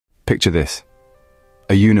Picture this.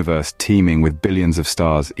 A universe teeming with billions of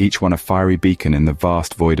stars, each one a fiery beacon in the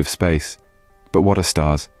vast void of space. But what are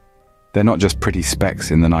stars? They're not just pretty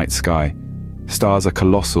specks in the night sky. Stars are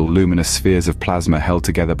colossal, luminous spheres of plasma held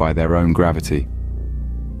together by their own gravity.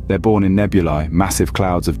 They're born in nebulae, massive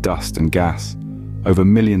clouds of dust and gas. Over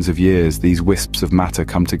millions of years, these wisps of matter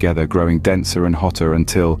come together, growing denser and hotter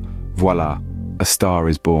until, voila, a star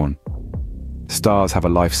is born. Stars have a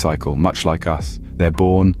life cycle, much like us. They're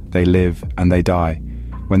born, they live, and they die.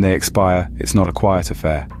 When they expire, it's not a quiet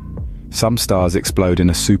affair. Some stars explode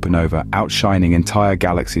in a supernova, outshining entire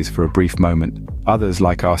galaxies for a brief moment. Others,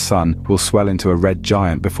 like our sun, will swell into a red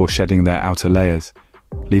giant before shedding their outer layers,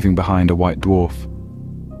 leaving behind a white dwarf.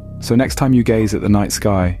 So next time you gaze at the night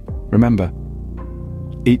sky, remember,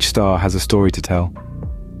 each star has a story to tell.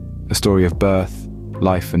 A story of birth,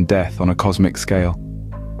 life and death on a cosmic scale.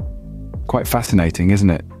 Quite fascinating,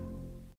 isn't it?